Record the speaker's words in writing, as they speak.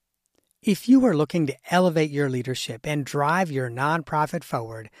If you are looking to elevate your leadership and drive your nonprofit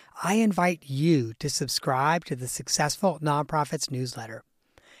forward, I invite you to subscribe to the Successful Nonprofits newsletter.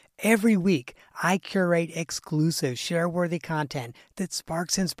 Every week, I curate exclusive, share-worthy content that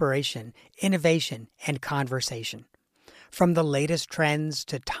sparks inspiration, innovation, and conversation. From the latest trends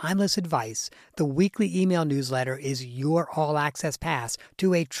to timeless advice, the weekly email newsletter is your all-access pass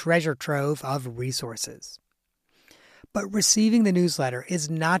to a treasure trove of resources. But receiving the newsletter is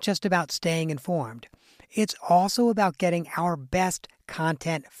not just about staying informed. It's also about getting our best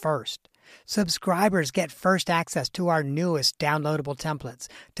content first. Subscribers get first access to our newest downloadable templates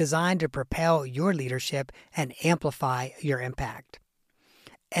designed to propel your leadership and amplify your impact.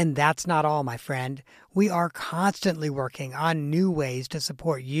 And that's not all, my friend. We are constantly working on new ways to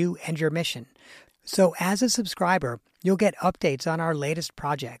support you and your mission. So as a subscriber, you'll get updates on our latest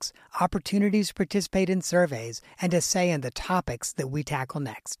projects, opportunities to participate in surveys, and to say in the topics that we tackle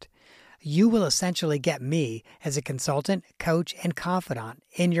next. You will essentially get me as a consultant, coach, and confidant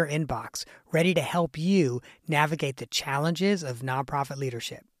in your inbox, ready to help you navigate the challenges of nonprofit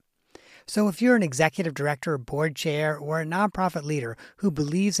leadership. So if you're an executive director, board chair, or a nonprofit leader who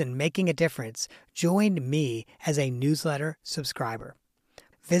believes in making a difference, join me as a newsletter subscriber.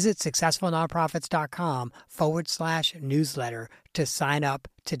 Visit successfulnonprofits.com/newsletter to sign up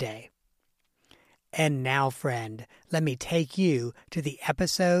today. And now, friend, let me take you to the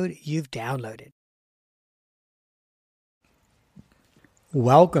episode you've downloaded.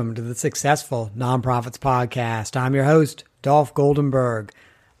 Welcome to the Successful Nonprofits Podcast. I'm your host, Dolph Goldenberg.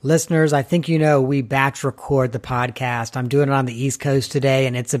 Listeners, I think you know we batch record the podcast. I'm doing it on the East Coast today,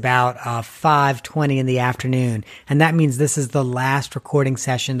 and it's about 5:20 in the afternoon. And that means this is the last recording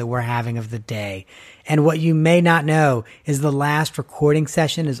session that we're having of the day. And what you may not know is the last recording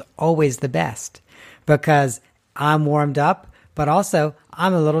session is always the best because I'm warmed up, but also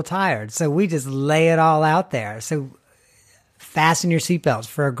I'm a little tired. So we just lay it all out there. So fasten your seatbelts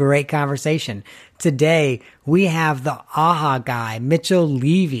for a great conversation. Today, we have the AHA guy, Mitchell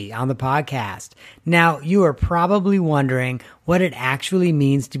Levy, on the podcast. Now, you are probably wondering what it actually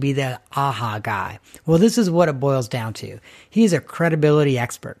means to be the AHA guy. Well, this is what it boils down to. He's a credibility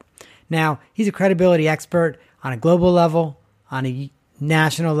expert. Now, he's a credibility expert on a global level, on a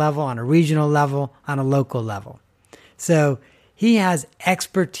national level, on a regional level, on a local level. So he has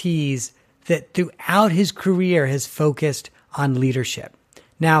expertise that throughout his career has focused on leadership.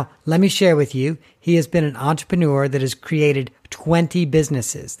 Now, let me share with you, he has been an entrepreneur that has created 20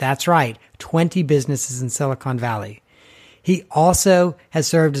 businesses. That's right, 20 businesses in Silicon Valley. He also has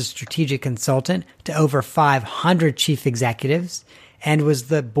served as a strategic consultant to over 500 chief executives and was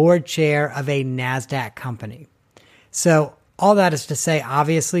the board chair of a NASDAQ company. So all that is to say,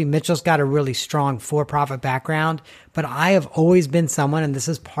 obviously, Mitchell's got a really strong for-profit background, but I have always been someone, and this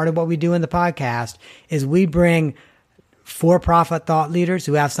is part of what we do in the podcast, is we bring for-profit thought leaders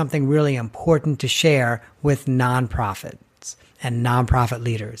who have something really important to share with nonprofits and nonprofit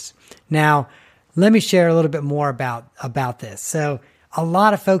leaders. Now, let me share a little bit more about this. So a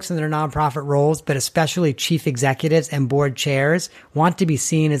lot of folks in their nonprofit roles, but especially chief executives and board chairs, want to be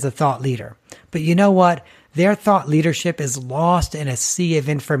seen as a thought leader. But you know what? Their thought leadership is lost in a sea of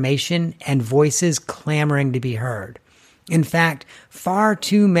information and voices clamoring to be heard. In fact, far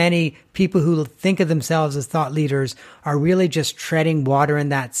too many people who think of themselves as thought leaders are really just treading water in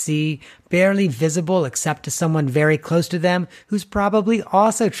that sea, barely visible except to someone very close to them who's probably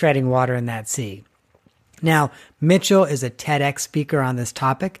also treading water in that sea. Now, Mitchell is a TEDx speaker on this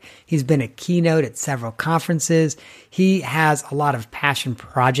topic. He's been a keynote at several conferences. He has a lot of passion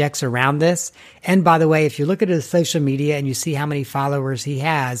projects around this. And by the way, if you look at his social media and you see how many followers he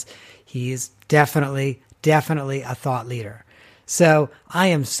is definitely a thought leader. So I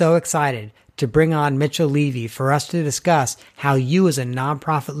am so excited to bring on Mitchell Levy for us to discuss how you as a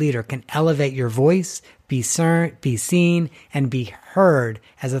nonprofit leader can elevate your voice, be seen, and be heard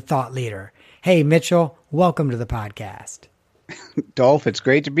as a thought leader. Hey, Mitchell, welcome to the podcast. Dolph, it's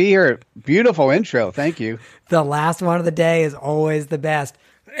great to be here. Beautiful intro. Thank you. The last one of the day is always the best.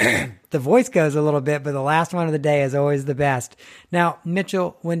 The voice goes a little bit, but the last one of the day is always the best. Now,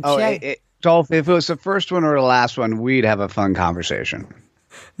 Mitchell, Dolph, if it was the first one or the last one, we'd have a fun conversation.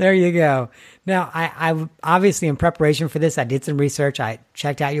 There you go. Now, I obviously, in preparation for this, I did some research. I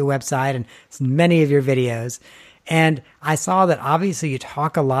checked out your website and many of your videos. And I saw that obviously you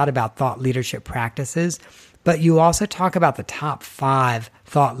talk a lot about thought leadership practices, but you also talk about the top 5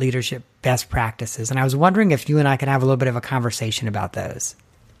 thought leadership best practices. And I was wondering if you and I could have a little bit of a conversation about those.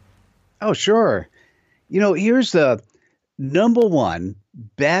 Oh, sure. Here's the number one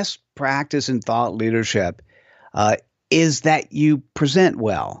best practice in thought leadership is that you present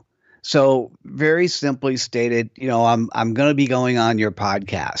well. So very simply stated, I'm going to be going on your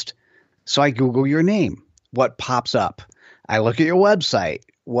podcast. So I Google your name. What pops up? I look at your website.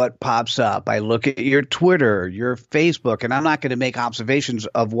 What pops up? I look at your Twitter, your Facebook, and I'm not going to make observations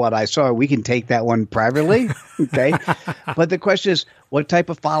of what I saw. We can take that one privately. Okay. But the question is, what type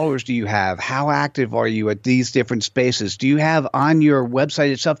of followers do you have? How active are you at these different spaces? Do you have on your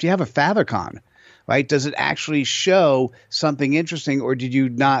website itself, do you have a favicon? Right? Does it actually show something interesting, or did you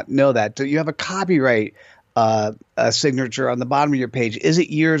not know that? Do you have a copyright a signature on the bottom of your page? Is it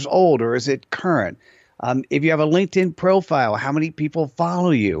years old or is it current? If you have a LinkedIn profile, how many people follow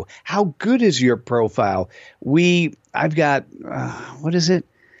you? How good is your profile? I've got, what is it?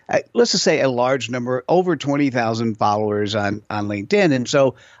 Let's just say a large number, over 20,000 followers on LinkedIn. And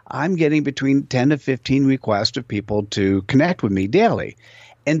so I'm getting between 10 to 15 requests of people to connect with me daily.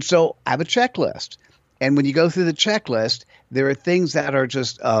 And so I have a checklist. And when you go through the checklist, there are things that are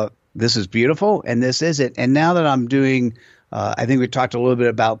just, this is beautiful and this isn't. And now that I'm doing, I think we talked a little bit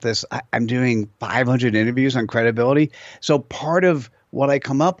about this, I'm doing 500 interviews on credibility. So part of what I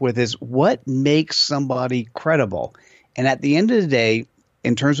come up with is what makes somebody credible. And at the end of the day,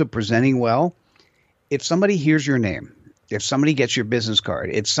 in terms of presenting well, if somebody hears your name, if somebody gets your business card,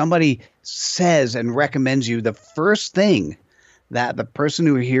 if somebody says and recommends you, the first thing that the person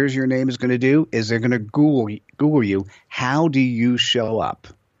who hears your name is going to do is they're going to Google you. How do you show up?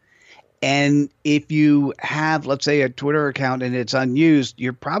 And if you have, let's say, a Twitter account and it's unused,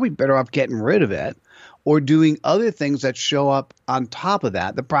 you're probably better off getting rid of it or doing other things that show up on top of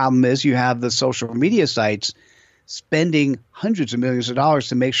that. The problem is you have the social media sites spending hundreds of millions of dollars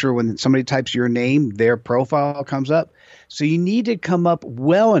to make sure when somebody types your name, their profile comes up. So you need to come up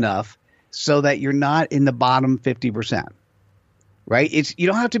well enough so that you're not in the bottom 50%. Right? You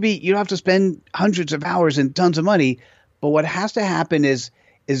don't have to spend hundreds of hours and tons of money, but what has to happen is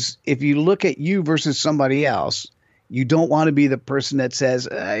if you look at you versus somebody else, you don't want to be the person that says,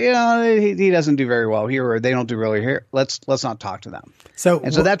 he doesn't do very well here, or they don't do really here. Let's not talk to them. So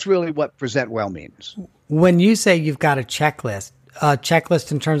that's really what present well means. When you say you've got a checklist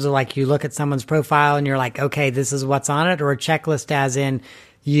in terms of like you look at someone's profile and you're like, okay, this is what's on it, or a checklist as in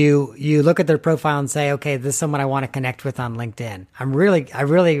you look at their profile and say, okay, this is someone I want to connect with on LinkedIn. I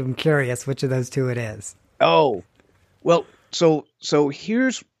really am curious which of those two it is. Oh, well, so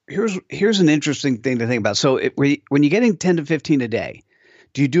here's an interesting thing to think about. So when you're getting 10 to 15 a day,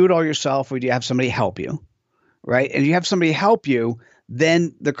 do you do it all yourself or do you have somebody help you? Right? And you have somebody help you,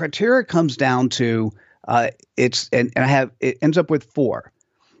 then the criteria comes down to it ends up with 4.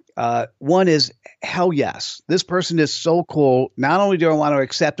 One is, hell yes, this person is so cool. Not only do I want to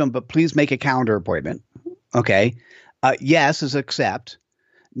accept them, but please make a calendar appointment. Okay. Yes is accept.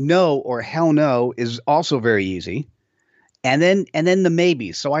 No or hell no is also very easy. And then the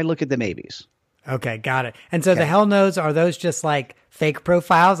maybes. So I look at the maybes. Okay, got it. And so the hell no's, are those just like fake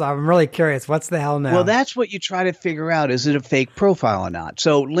profiles? I'm really curious. What's the hell no? Well, that's what you try to figure out. Is it a fake profile or not?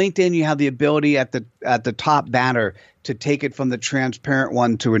 So LinkedIn, you have the ability at the top banner to take it from the transparent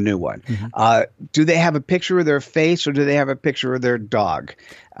one to a new one. Mm-hmm. Do they have a picture of their face or do they have a picture of their dog?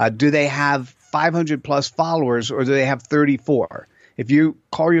 Do they have 500 plus followers or do they have 34? If you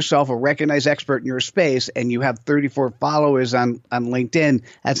call yourself a recognized expert in your space and you have 34 followers on LinkedIn,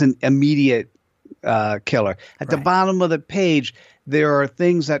 that's an immediate killer. At the bottom of the page, there are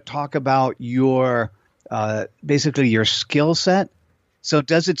things that talk about your basically your skill set. So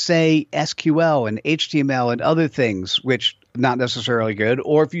does it say SQL and HTML and other things, which not necessarily good?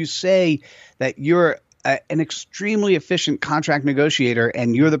 Or if you say that you're an extremely efficient contract negotiator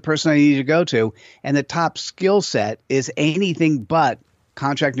and you're the person I need to go to, and the top skill set is anything but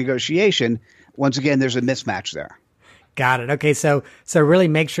contract negotiation, once again, there's a mismatch there. Got it. Okay. So really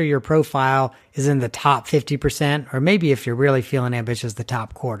make sure your profile is in the top 50%, or maybe if you're really feeling ambitious, the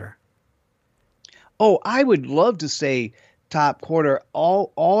top quarter. Oh, I would love to say top quarter.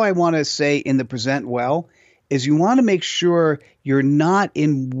 All I want to say in the present well is you want to make sure you're not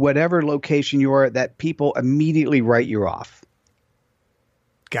in whatever location you are that people immediately write you off.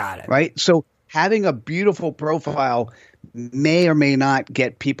 Got it. Right? So having a beautiful profile may or may not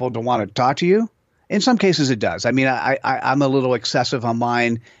get people to want to talk to you. In some cases it does. I mean, I'm a little excessive on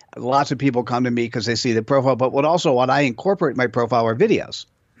mine. Lots of people come to me because they see the profile, but what I incorporate in my profile are videos.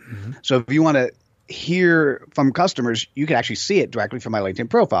 Mm-hmm. So if you want to hear from customers, you can actually see it directly from my LinkedIn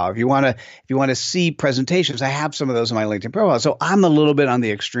profile. If you want to see presentations, I have some of those on my LinkedIn profile. So I'm a little bit on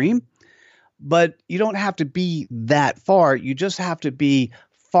the extreme, but you don't have to be that far. You just have to be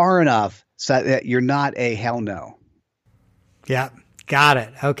far enough so that you're not a hell no. Yeah. Got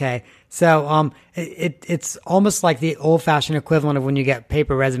it. Okay. So it's almost like the old fashioned equivalent of when you get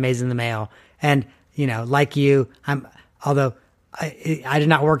paper resumes in the mail. And, like you, although I did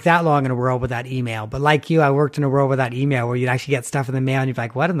not work that long in a world without email, but like you, I worked in a world without email where you'd actually get stuff in the mail and you'd be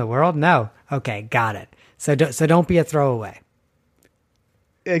like, what in the world? No. Okay. Got it. So don't be a throwaway.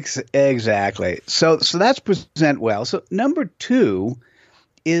 Exactly. So that's present well. So number 2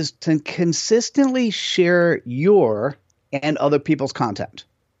 is to consistently share your and other people's content.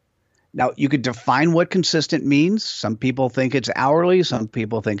 Now, you could define what consistent means. Some people think it's hourly. Some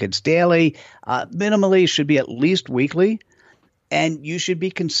people think it's daily. Minimally should be at least weekly. And you should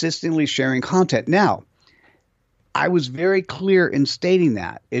be consistently sharing content. Now, I was very clear in stating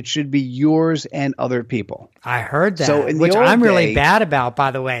that. It should be yours and other people. I heard that, so which I'm really bad about,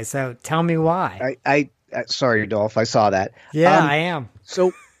 by the way. So tell me why. I sorry, Dolph, I saw that. Yeah, I am.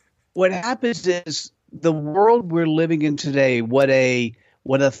 So what happens is the world we're living in today, what a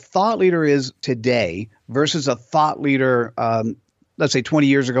thought leader is today versus a thought leader, let's say 20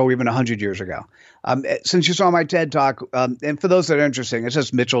 years ago or even 100 years ago. Since you saw my TED Talk, and for those that are interested, it's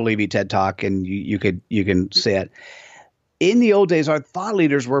just Mitchell Levy TED Talk, and you can see it. In the old days, our thought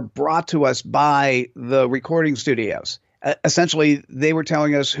leaders were brought to us by the recording studios. Essentially, they were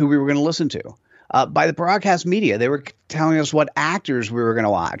telling us who we were going to listen to. By the broadcast media, they were telling us what actors we were going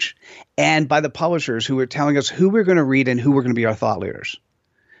to watch. And by the publishers who were telling us who we were going to read and who were going to be our thought leaders.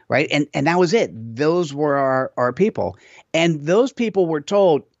 Right. And that was it. Those were our people. And those people were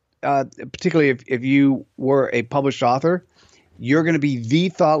told, particularly if you were a published author, you're going to be the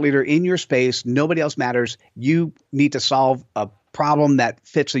thought leader in your space. Nobody else matters. You need to solve a problem that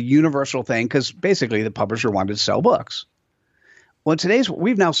fits a universal thing, because basically the publisher wanted to sell books. Well,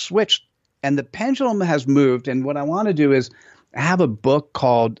 we've now switched, and the pendulum has moved. And what I want to do is have a book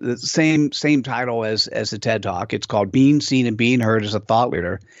called the same title as the TED Talk. It's called Being Seen and Being Heard as a Thought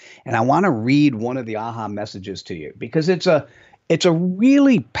Leader. And I want to read one of the aha messages to you, because it's a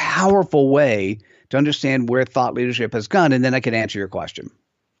really powerful way to understand where thought leadership has gone. And then I can answer your question.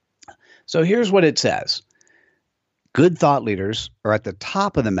 So here's what it says. Good thought leaders are at the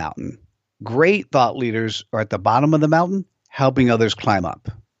top of the mountain. Great thought leaders are at the bottom of the mountain, helping others climb up.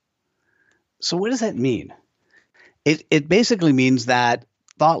 So what does that mean? It basically means that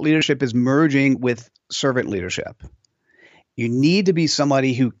thought leadership is merging with servant leadership. You need to be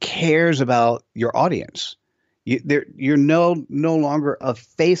somebody who cares about your audience. You're no longer a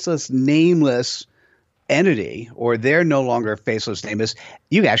faceless, nameless entity, or they're no longer faceless, nameless.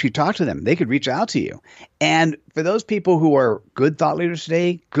 You actually talk to them. They could reach out to you. And for those people who are good thought leaders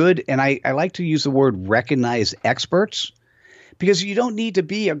today, and I like to use the word recognized experts, because you don't need to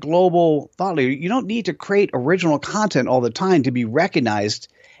be a global thought leader. You don't need to create original content all the time to be recognized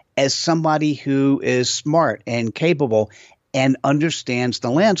as somebody who is smart and capable and understands the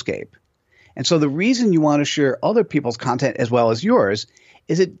landscape. And so the reason you want to share other people's content as well as yours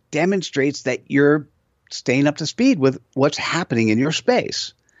is it demonstrates that you're staying up to speed with what's happening in your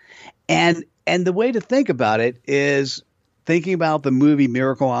space. And the way to think about it is thinking about the movie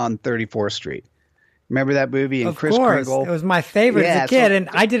Miracle on 34th Street. Remember that movie? And of Kris course. Kringle. It was my favorite as a kid, and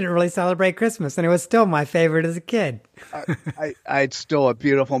I didn't really celebrate Christmas, and it was still my favorite as a kid. It's still a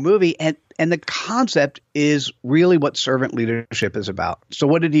beautiful movie, and the concept is really what servant leadership is about. So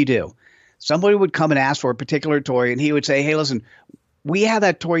what did he do? Somebody would come and ask for a particular toy, and he would say, hey, listen, we have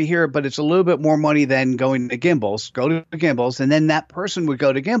that toy here, but it's a little bit more money than going to Gimbel's. Go to Gimbel's, and then that person would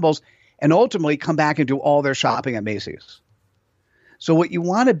go to Gimbel's and ultimately come back and do all their shopping at Macy's. So what you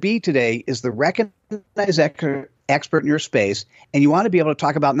want to be today is the recognized expert in your space, and you want to be able to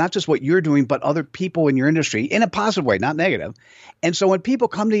talk about not just what you're doing, but other people in your industry in a positive way, not negative. And so when people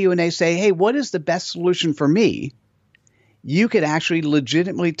come to you and they say, hey, what is the best solution for me? You could actually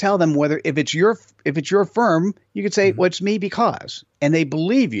legitimately tell them if it's your firm, you could say, well, it's me because, and they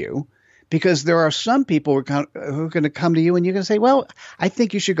believe you, because there are some people who are going to come to you and you can say, well, I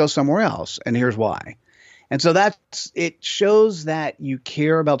think you should go somewhere else, and here's why. And so it shows that you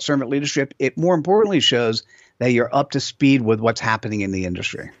care about servant leadership. It more importantly shows that you're up to speed with what's happening in the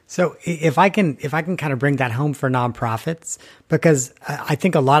industry. So if I can kind of bring that home for nonprofits, because I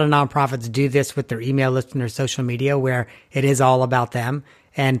think a lot of nonprofits do this with their email list and their social media, where it is all about them.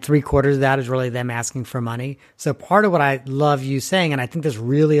 And 3/4 of that is really them asking for money. So part of what I love you saying, and I think this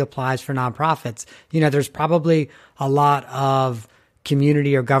really applies for nonprofits, there's probably a lot of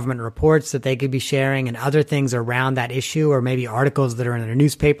community or government reports that they could be sharing and other things around that issue, or maybe articles that are in a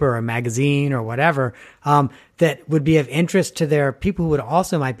newspaper or a magazine or whatever, that would be of interest to their people who would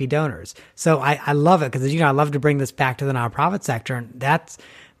also might be donors. So I love it, because I love to bring this back to the nonprofit sector. And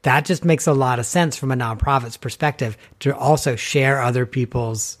that just makes a lot of sense from a nonprofit's perspective to also share other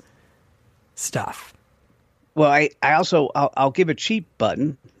people's stuff. Well, I'll give a cheap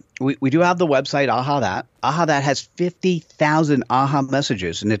button. We do have the website, Aha That. Aha That has 50,000 Aha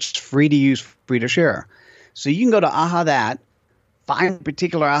messages, and it's free to use, free to share. So you can go to Aha That, find a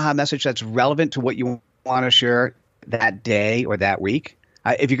particular Aha message that's relevant to what you want to share that day or that week.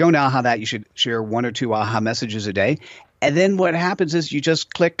 If you're going to Aha That, you should share 1 or 2 Aha messages a day. And then what happens is you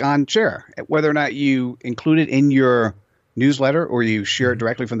just click on share, whether or not you include it in your newsletter or you share it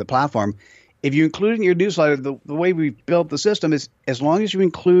directly from the platform. If you include it in your newsletter, the way we built the system is as long as you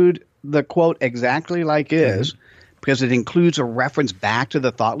include the quote exactly like is, because it includes a reference back to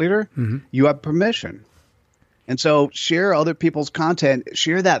the thought leader, you have permission. And so share other people's content,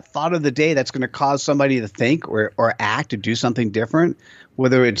 share that thought of the day that's going to cause somebody to think or act or do something different,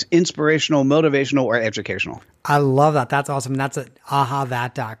 whether it's inspirational, motivational, or educational. I love that. That's awesome. That's at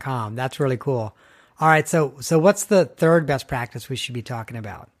ahathat.com. That's really cool. All right. So what's the third best practice we should be talking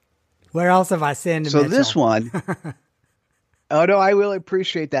about? Where else have I sinned? So Mitchell? This one, oh no, I really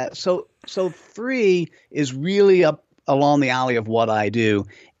appreciate that. So 3 is really up along the alley of what I do.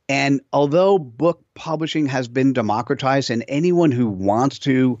 And although book publishing has been democratized and anyone who wants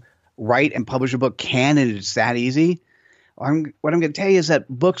to write and publish a book can, and it's that easy, what I'm going to tell you is that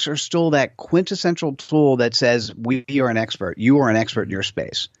books are still that quintessential tool that says we are an expert. You are an expert in your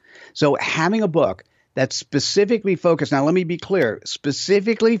space. So having a book that's specifically focused, now let me be clear,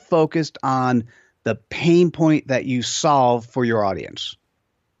 specifically focused on the pain point that you solve for your audience,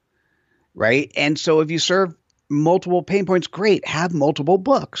 right? And so if you serve multiple pain points, great, have multiple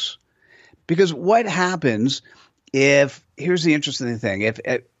books. Because what happens if, here's the interesting thing, if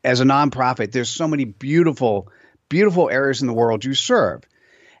as a nonprofit, there's so many beautiful areas in the world you serve.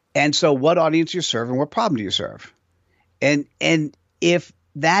 And so what audience you serve and what problem do you serve? And if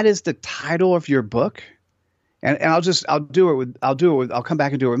that is the title of your book, and I'll come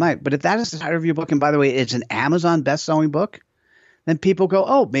back and do it with mine. But if that is the title of your book, and by the way, it's an Amazon best-selling book, then people go,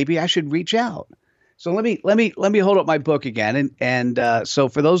 oh, maybe I should reach out. So let me hold up my book again. And so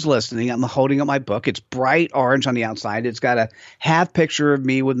for those listening, I'm holding up my book. It's bright orange on the outside. It's got a half picture of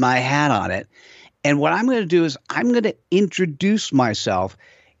me with my hat on it. And what I'm going to do is I'm going to introduce myself.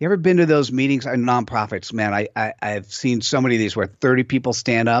 You ever been to those meetings on nonprofits? Man, I've seen so many of these where 30 people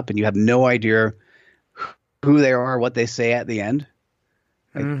stand up and you have no idea who they are, what they say at the end.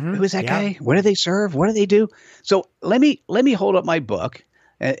 Like, who is that guy? What do they serve? What do they do? So let me hold up my book.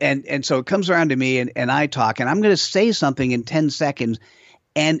 And so it comes around to me and I talk, and I'm going to say something in 10 seconds.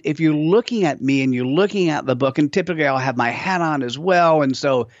 And if you're looking at me and you're looking at the book, and typically I'll have my hat on as well, and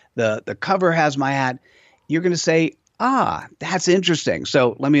so the cover has my hat, you're going to say, that's interesting.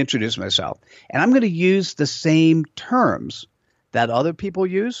 So let me introduce myself. And I'm going to use the same terms that other people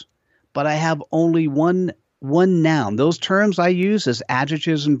use, but I have only one noun. Those terms I use as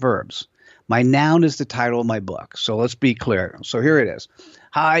adjectives and verbs. My noun is the title of my book. So let's be clear. So here it is.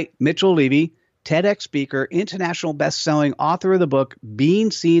 Hi, Mitchell Levy, TEDx speaker, international best-selling author of the book, Being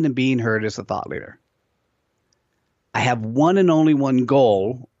Seen and Being Heard as a Thought Leader. I have one and only one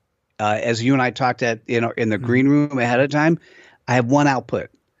goal. As you and I talked in the green room ahead of time, I have one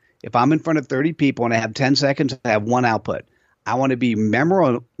output. If I'm in front of 30 people and I have 10 seconds, I have one output. I want to be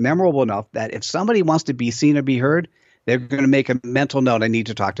memorable enough that if somebody wants to be seen or be heard, they're going to make a mental note, I need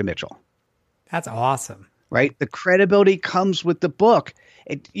to talk to Mitchell. That's awesome. Right? The credibility comes with the book.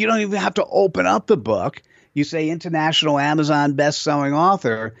 You don't even have to open up the book. You say international Amazon best-selling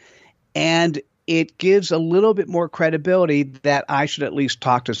author, and it gives a little bit more credibility that I should at least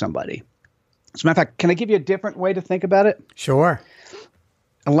talk to somebody. As a matter of fact, can I give you a different way to think about it? Sure.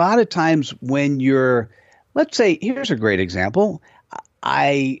 A lot of times when let's say, here's a great example.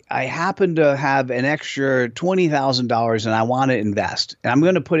 I happen to have an extra $20,000 and I want to invest, and I'm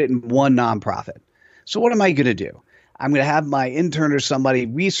going to put it in one nonprofit. So what am I going to do? I'm going to have my intern or somebody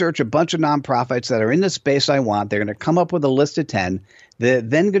research a bunch of nonprofits that are in the space I want. They're going to come up with a list of 10. They're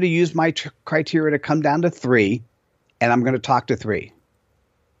then going to use my criteria to come down to 3, and I'm going to talk to 3.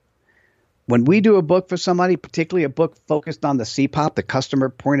 When we do a book for somebody, particularly a book focused on the CPOP, the customer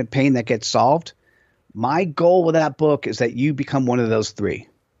point of pain that gets solved, my goal with that book is that you become one of those 3.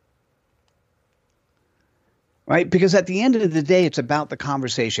 Right? Because at the end of the day, it's about the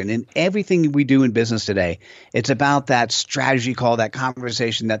conversation. And everything we do in business today, it's about that strategy call, that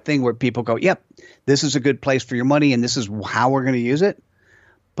conversation, that thing where people go, yep, this is a good place for your money and this is how we're going to use it.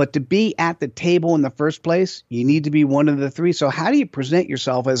 But to be at the table in the first place, you need to be one of the 3. So how do you present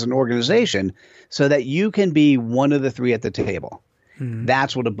yourself as an organization so that you can be one of the 3 at the table?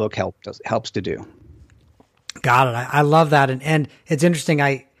 That's what a book helps to do. Got it. I love that. And it's interesting.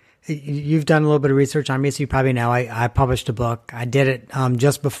 you've done a little bit of research on me, so you probably know I published a book. I did it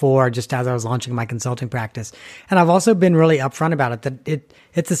just as I was launching my consulting practice, and I've also been really upfront about it that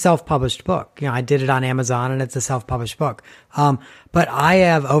it's a self-published book. You know, I did it on Amazon, and it's a self-published book. But I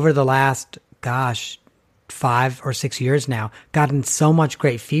have over the last 5 or 6 years now gotten so much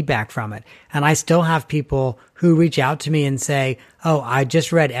great feedback from it, and I still have people who reach out to me and say, "Oh, I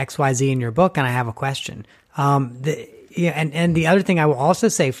just read XYZ in your book, and I have a question." Yeah, and the other thing I will also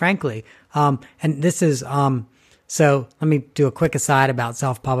say, frankly, and this is, so let me do a quick aside about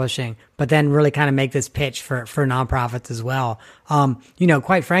self-publishing, but then really kind of make this pitch for nonprofits as well. You know,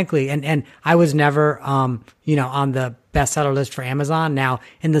 quite frankly, and I was never, you know, on the bestseller list for Amazon. Now,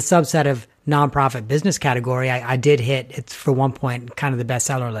 in the subset of nonprofit business category, I did hit, it's for one point, kind of the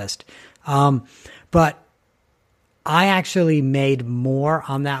bestseller list. But I actually made more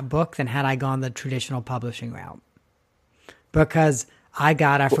on that book than had I gone the traditional publishing route. Because I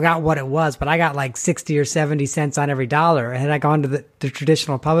forgot what it was, but I got like 60 or 70 cents on every dollar. And had I gone to the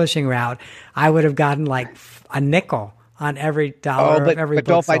traditional publishing route, I would have gotten like a nickel on every dollar of every book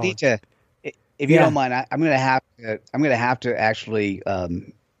Dolph, sold. I need to, if you don't mind, I'm going to have to actually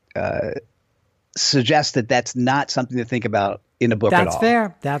suggest that that's not something to think about in a book at all.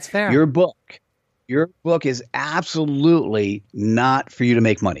 That's fair. Your book is absolutely not for you to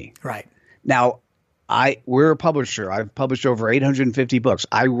make money. Right. Now, we're a publisher. I've published over 850 books.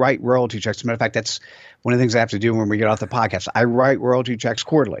 I write royalty checks. As a matter of fact, that's one of the things I have to do when we get off the podcast. I write royalty checks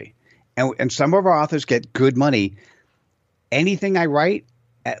quarterly. And some of our authors get good money. Anything I write,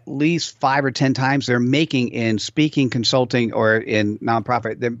 at least 5 or 10 times, they're making in speaking, consulting, or in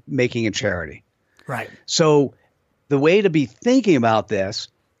nonprofit, they're making in charity. Right. So the way to be thinking about this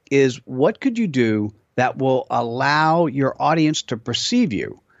is, what could you do that will allow your audience to perceive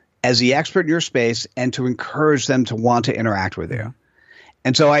you as the expert in your space and to encourage them to want to interact with you?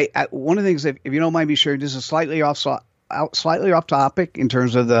 And so I one of the things, if you don't mind me sharing, this is slightly off topic in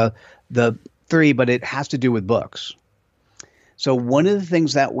terms of the three, but it has to do with books. So one of the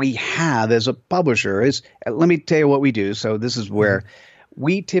things that we have as a publisher is, let me tell you what we do. So this is where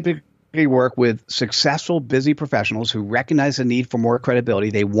we typically work with successful, busy professionals who recognize the need for more credibility.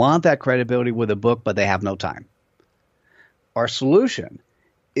 They want that credibility with a book, but they have no time. Our solution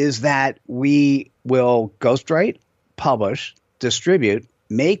is that we will ghostwrite, publish, distribute,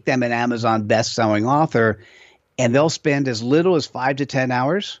 make them an Amazon best-selling author, and they'll spend as little as 5 to 10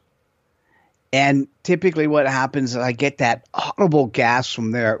 hours. And typically what happens is I get that audible gasp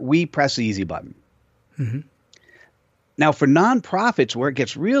from there. We press the easy button. Mm-hmm. Now, for nonprofits, where it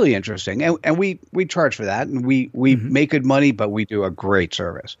gets really interesting, and we charge for that, and we make good money, but we do a great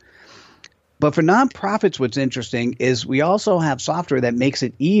service. But for nonprofits, what's interesting is we also have software that makes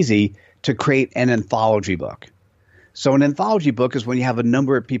it easy to create an anthology book. So an anthology book is when you have a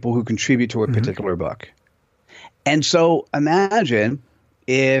number of people who contribute to a particular book. And so imagine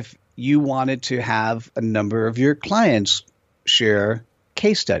if you wanted to have a number of your clients share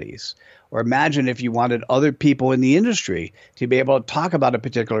case studies. Or imagine if you wanted other people in the industry to be able to talk about a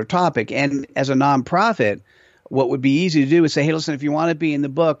particular topic. And as a nonprofit, what would be easy to do is say, hey, listen, if you want to be in the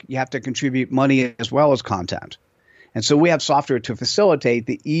book, you have to contribute money as well as content. And so we have software to facilitate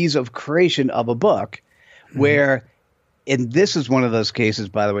the ease of creation of a book where, and this is one of those cases,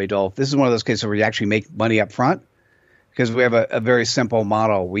 by the way, Dolph, this is one of those cases where you actually make money up front because we have a very simple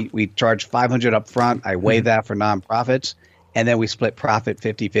model. We charge $500 up front. I waive that for nonprofits. And then we split profit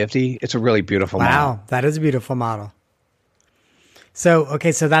 50-50. It's a really beautiful model. Wow, that is a beautiful model. So,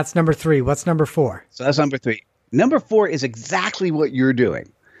 okay, so that's number 3. What's number 4? So that's number 3. Number 4 is exactly what you're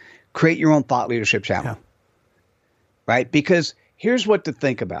doing. Create your own thought leadership channel. Yeah. Right? Because here's what to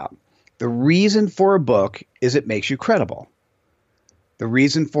think about. The reason for a book is it makes you credible. The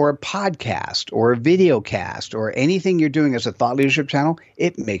reason for a podcast or a video cast or anything you're doing as a thought leadership channel,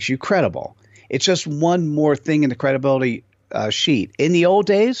 it makes you credible. It's just one more thing in the credibility sheet. In the old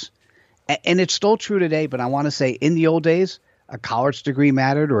days, and it's still true today, but I want to say in the old days, a college degree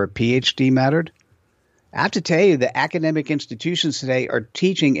mattered or a PhD mattered. I have to tell you, the academic institutions today are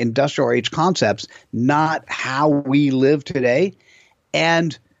teaching industrial age concepts, not how we live today.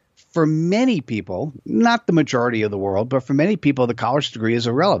 And for many people, not the majority of the world, but for many people, the college degree is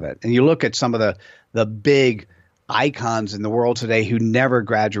irrelevant. And you look at some of the big icons in the world today who never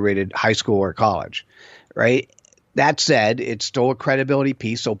graduated high school or college, right? That said, it's still a credibility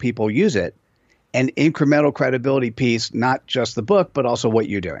piece, so people use it. An incremental credibility piece, not just the book, but also what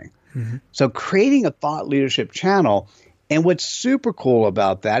you're doing. Mm-hmm. So creating a thought leadership channel, and what's super cool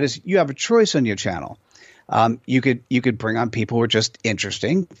about that is you have a choice on your channel. You could bring on people who are just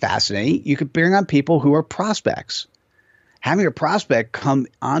interesting, fascinating. You could bring on people who are prospects. having a prospect come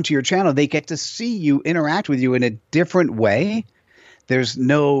onto your channel, they get to see you interact with you in a different way. There's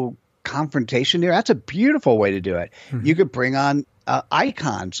no confrontation there. That's a beautiful way to do it. Mm-hmm. You could bring on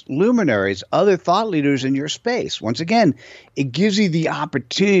icons, luminaries, other thought leaders in your space. Once again, it gives you the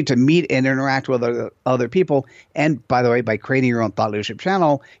opportunity to meet and interact with other people. And by the way, by creating your own thought leadership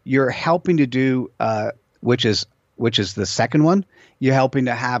channel, you're helping to do, which is the second one, you're helping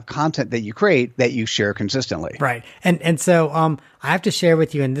to have content that you create that you share consistently. Right. And so I have to share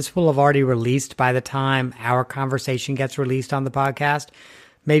with you, and this will have already released by the time our conversation gets released on the podcast,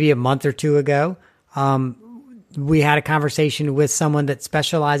 maybe a month or two ago. We had a conversation with someone that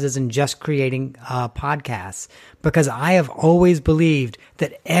specializes in just creating podcasts, because I have always believed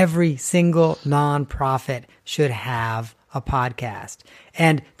that every single nonprofit should have a podcast.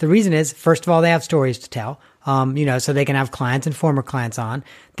 And the reason is, first of all, they have stories to tell. So they can have clients and former clients on.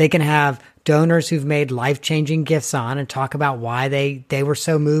 They can have donors who've made life-changing gifts on and talk about why they were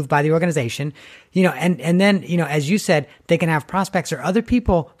so moved by the organization. And then, as you said, they can have prospects or other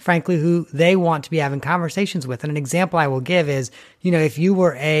people, frankly, who they want to be having conversations with. And an example I will give is, if you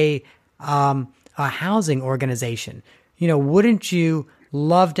were a housing organization, wouldn't you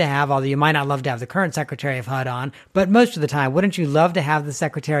love to have, although you might not love to have the current Secretary of HUD on, but most of the time, wouldn't you love to have the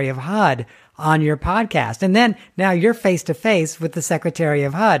Secretary of HUD on your podcast? And then now you're face to face with the Secretary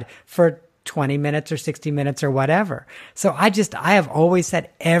of HUD for 20 minutes or 60 minutes or whatever. So I have always said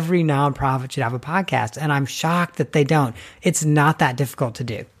every nonprofit should have a podcast, and I'm shocked that they don't. It's not that difficult to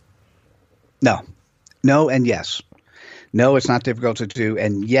do. No, and yes. No, it's not difficult to do.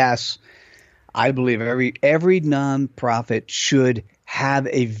 And yes, I believe every nonprofit should have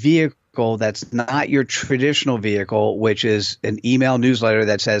a vehicle that's not your traditional vehicle, which is an email newsletter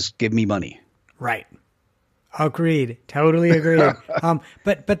that says, give me money. Right. Agreed. Totally agreed.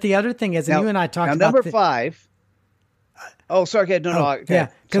 But the other thing is, and you and I talked about number 5. Oh, sorry. Okay, yeah.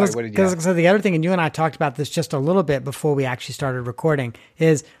 Sorry, what did you have? So the other thing, and you and I talked about this just a little bit before we actually started recording,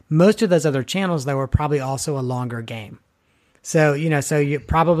 is most of those other channels, though, are probably also a longer game. So, so you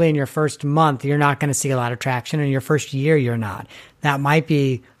probably in your first month, you're not going to see a lot of traction. In your first year, you're not. That might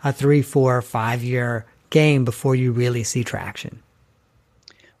be a 3, 4, 5 year game before you really see traction.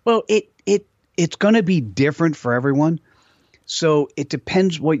 Well, it's going to be different for everyone. So it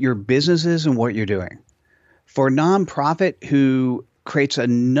depends what your business is and what you're doing. For a nonprofit who creates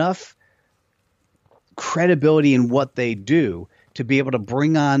enough credibility in what they do to be able to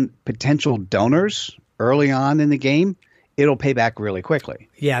bring on potential donors early on in the game, it'll pay back really quickly.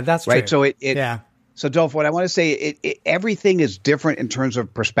 Yeah, that's right. True. So So Dolph, what I want to say, everything is different in terms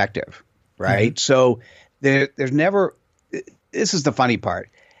of perspective, right? Mm-hmm. So there's never. This is the funny part.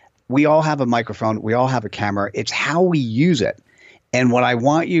 We all have a microphone. We all have a camera. It's how we use it. And what I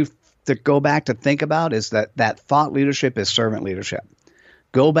want you to go back to think about is that thought leadership is servant leadership.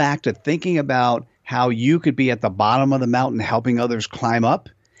 Go back to thinking about how you could be at the bottom of the mountain helping others climb up,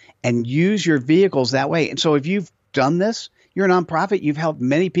 and use your vehicles that way. And so if you've done this, you're a nonprofit, you've helped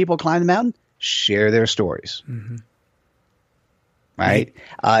many people climb the mountain, share their stories. Mm-hmm. Right?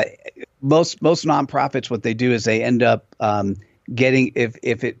 Most nonprofits, what they do is they end up getting,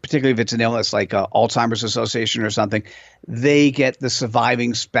 particularly if it's an illness like Alzheimer's Association or something, they get the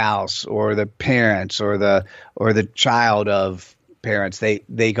surviving spouse or the parents or the child of parents.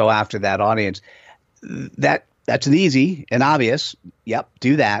 They go after that audience. That's an easy and obvious. Yep,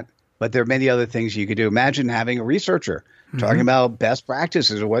 do that. But there are many other things you could do. Imagine having a researcher talking about best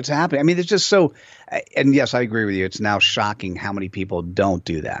practices or what's happening. I mean, it's just so – and yes, I agree with you. It's now shocking how many people don't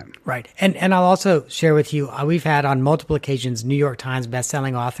do that. Right. And I'll also share with you, we've had on multiple occasions New York Times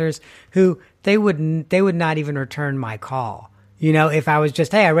bestselling authors who they would not even return my call. If I was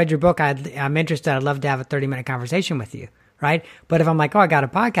just, hey, I read your book, I'm interested, I'd love to have a 30-minute conversation with you. Right. But if I'm like, oh, I got a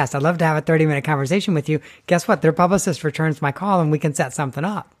podcast, I'd love to have a 30-minute conversation with you. Guess what? Their publicist returns my call and we can set something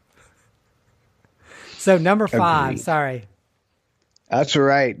up. So number 5, Agreed. Sorry. That's all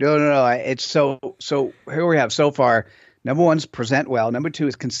right. No. It's so here we have so far. Number 1 is present well. Number 2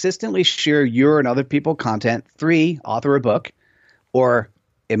 is consistently share your and other people's content. 3, author a book, or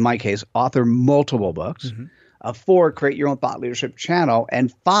in my case, author multiple books. Mm-hmm. 4, create your own thought leadership channel.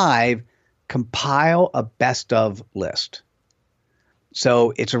 And 5, compile a best of list.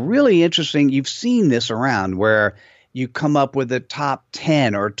 So it's a really interesting, you've seen this around where you come up with the top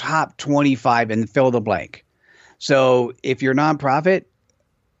 10 or top 25 and fill the blank. So if you're a nonprofit,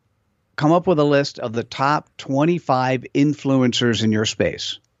 come up with a list of the top 25 influencers in your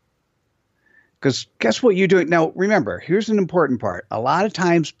space. Because guess what you're doing? Now, remember, here's an important part. A lot of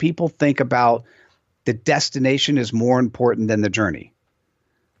times people think about the destination is more important than the journey.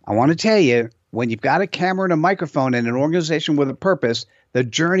 I want to tell you, when you've got a camera and a microphone and an organization with a purpose, the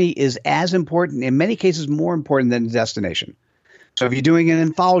journey is as important, in many cases more important than the destination. So if you're doing an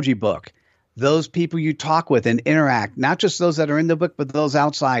anthology book, those people you talk with and interact, not just those that are in the book, but those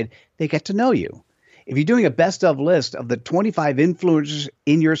outside, they get to know you. If you're doing a best of list of the 25 influencers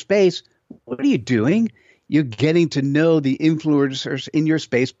in your space, what are you doing? You're getting to know the influencers in your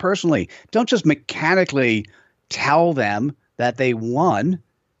space personally. Don't just mechanically tell them that they won.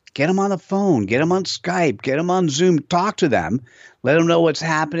 Get them on the phone, get them on Skype, get them on Zoom, talk to them, let them know what's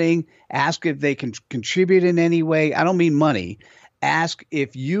happening, ask if they can contribute in any way. I don't mean money. Ask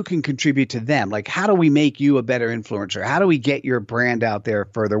if you can contribute to them. Like, how do we make you a better influencer? How do we get your brand out there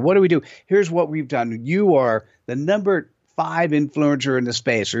further? What do we do? Here's what we've done. You are the number 5 influencer in the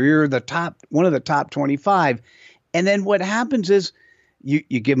space, or you're one of the top 25. And then what happens is you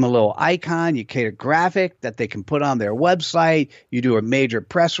give them a little icon, you create a graphic that they can put on their website. You do a major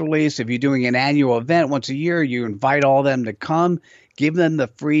press release. If you're doing an annual event once a year, you invite all them to come, give them the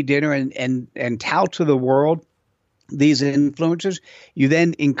free dinner and tout to the world these influencers. You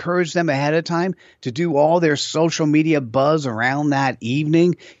then encourage them ahead of time to do all their social media buzz around that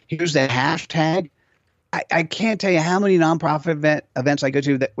evening. Here's the hashtag. I can't tell you how many nonprofit events I go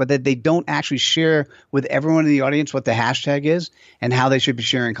to that they don't actually share with everyone in the audience what the hashtag is and how they should be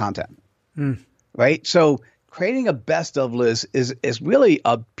sharing content. Right? So creating a best of list is really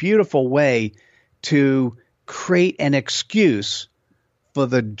a beautiful way to create an excuse for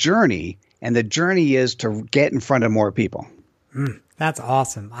the journey. And the journey is to get in front of more people. That's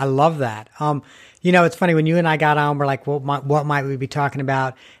awesome. I love that. It's funny when you and I got on, we're like, what might we be talking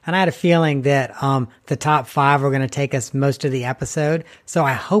about? And I had a feeling that the top 5 were going to take us most of the episode. So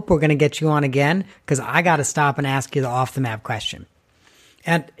I hope we're going to get you on again, because I got to stop and ask you the off the map question.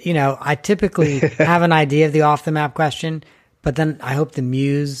 And, I typically have an idea of the off the map question, but then I hope the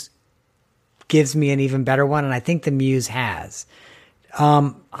muse gives me an even better one. And I think the muse has.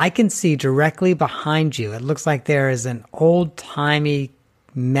 I can see directly behind you, it looks like there is an old-timey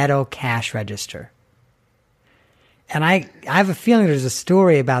metal cash register. And I have a feeling there's a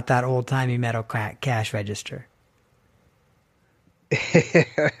story about that old-timey metal cash register. And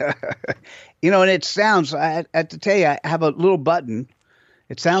it sounds, I have to tell you, I have a little button.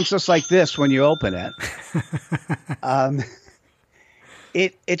 It sounds just like this when you open it.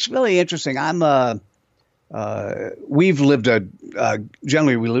 It's really interesting. We've lived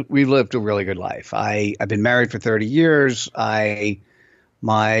we've lived a really good life. I've been married for 30 years.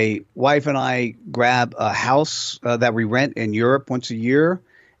 My wife and I grab a house that we rent in Europe once a year,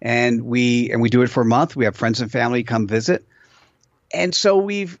 and we do it for a month. We have friends and family come visit, and so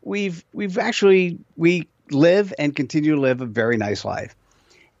we live and continue to live a very nice life.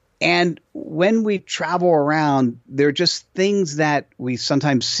 And when we travel around, there are just things that we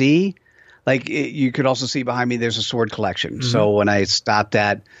sometimes see. Like you could also see behind me, there's a sword collection. Mm-hmm. So when I stopped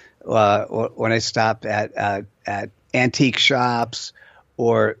at antique shops,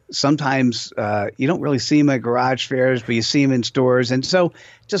 or sometimes you don't really see them at garage fairs, but you see them in stores. And so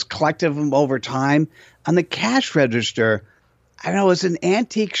just collective them over time. On the cash register, I don't know, it's an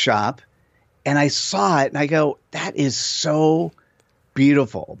antique shop, and I saw it and I go, that is so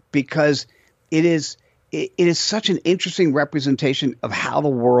beautiful, because it is such an interesting representation of how the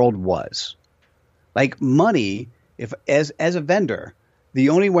world was. Like money, if as a vendor, the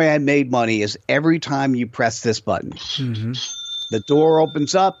only way I made money is every time you press this button. Mm-hmm. The door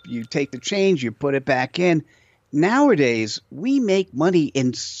opens up, you take the change, you put it back in. Nowadays, we make money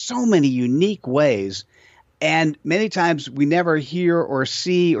in so many unique ways, and many times we never hear or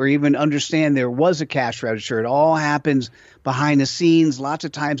see or even understand there was a cash register. It all happens behind the scenes. Lots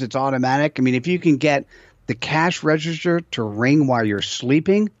of times it's automatic. I mean, if you can get the cash register to ring while you're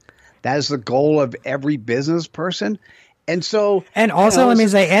sleeping, that is the goal of every business person. And so, and also, let me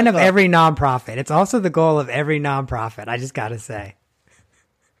say, and of every nonprofit. It's also the goal of every nonprofit. I just got to say.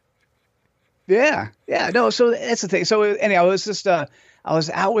 Yeah. No, so that's the thing. So anyhow, it was just, I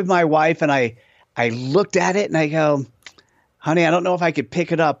was out with my wife, and I looked at it and I go, honey, I don't know if I could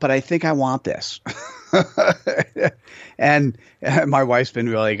pick it up, but I think I want this. And my wife's been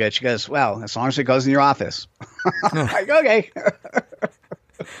really good. She goes, well, as long as it goes in your office. I'm like, okay.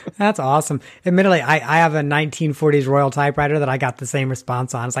 That's awesome. Admittedly, I have a 1940s Royal typewriter that I got the same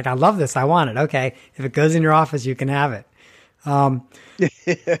response on. It's like, I love this. I want it. Okay. If it goes in your office, you can have it.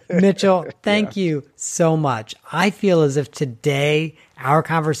 Mitchell, thank you so much. I feel as if today, our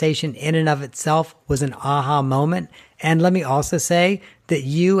conversation in and of itself was an aha moment. And let me also say that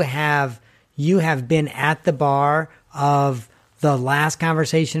you have been at the bar of the last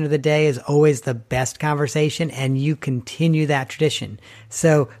conversation of the day is always the best conversation, and you continue that tradition.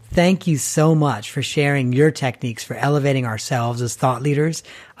 So thank you so much for sharing your techniques for elevating ourselves as thought leaders.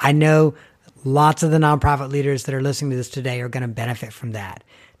 I know lots of the nonprofit leaders that are listening to this today are going to benefit from that.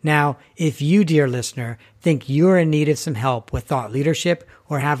 Now, if you, dear listener, think you're in need of some help with thought leadership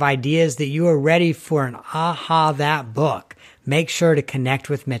or have ideas that you are ready for an Aha That book, make sure to connect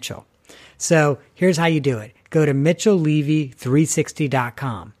with Mitchell. So here's how you do it. Go to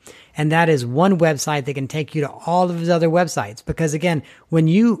MitchellLevy360.com. And that is one website that can take you to all of his other websites. Because again, when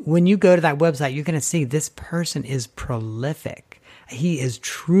you go to that website, you're going to see this person is prolific. He is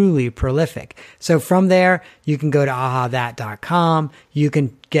truly prolific. So from there, you can go to ahathat.com. You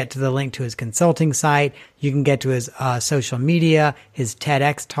can get to the link to his consulting site. You can get to his social media, his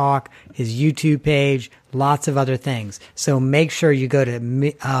TEDx talk, his YouTube page, lots of other things. So make sure you go to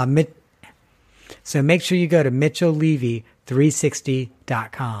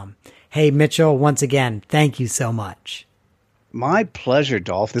MitchellLevy360.com. Hey, Mitchell, once again, thank you so much. My pleasure,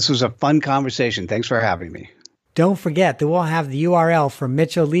 Dolph. This was a fun conversation. Thanks for having me. Don't forget that we'll have the URL for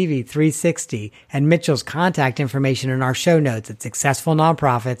Mitchell Levy 360 and Mitchell's contact information in our show notes at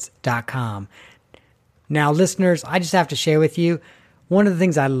successfulnonprofits.com. Now, listeners, I just have to share with you, one of the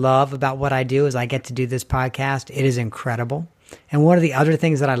things I love about what I do is I get to do this podcast. It is incredible. And one of the other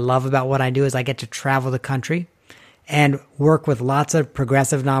things that I love about what I do is I get to travel the country and work with lots of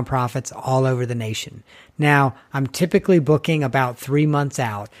progressive nonprofits all over the nation. Now, I'm typically booking about 3 months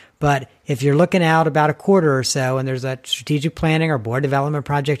out, but if you're looking out about a quarter or so and there's a strategic planning or board development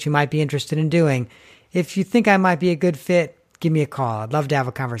project you might be interested in doing, if you think I might be a good fit, give me a call. I'd love to have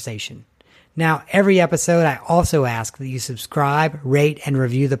a conversation. Now, every episode, I also ask that you subscribe, rate, and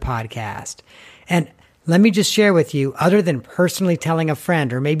review the podcast. And let me just share with you, other than personally telling a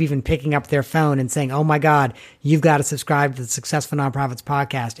friend or maybe even picking up their phone and saying, oh my God, you've got to subscribe to the Successful Nonprofits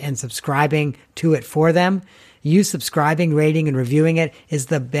podcast and subscribing to it for them, you subscribing, rating, and reviewing it is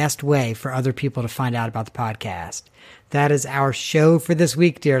the best way for other people to find out about the podcast. That is our show for this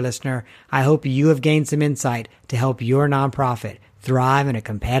week, dear listener. I hope you have gained some insight to help your nonprofit thrive in a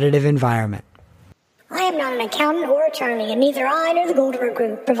competitive environment. I am not an accountant or attorney, and neither I nor the Goldberg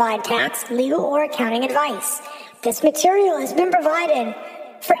Group provide tax, legal, or accounting advice. This material has been provided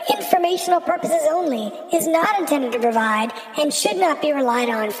for informational purposes only, is not intended to provide, and should not be relied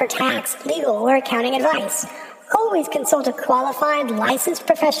on for tax, legal, or accounting advice. Always consult a qualified, licensed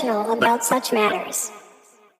professional about such matters.